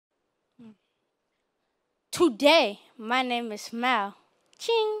Today, my name is Smile.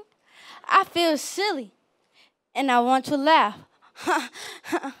 Ching. I feel silly and I want to laugh.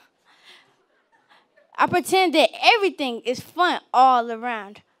 I pretend that everything is fun all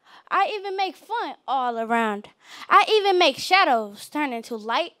around. I even make fun all around. I even make shadows turn into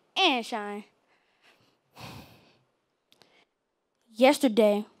light and shine.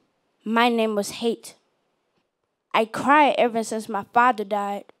 Yesterday, my name was Hate. I cried ever since my father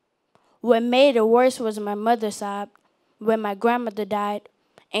died. What made it worse was my mother sobbed when my grandmother died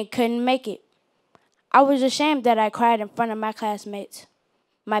and couldn't make it. I was ashamed that I cried in front of my classmates.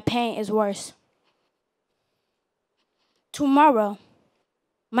 My pain is worse. Tomorrow,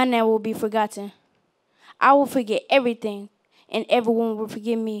 my name will be forgotten. I will forget everything, and everyone will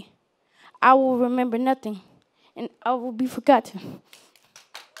forget me. I will remember nothing, and I will be forgotten.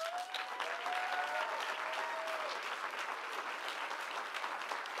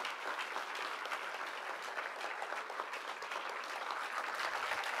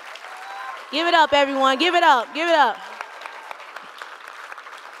 Give it up, everyone. Give it up. Give it up.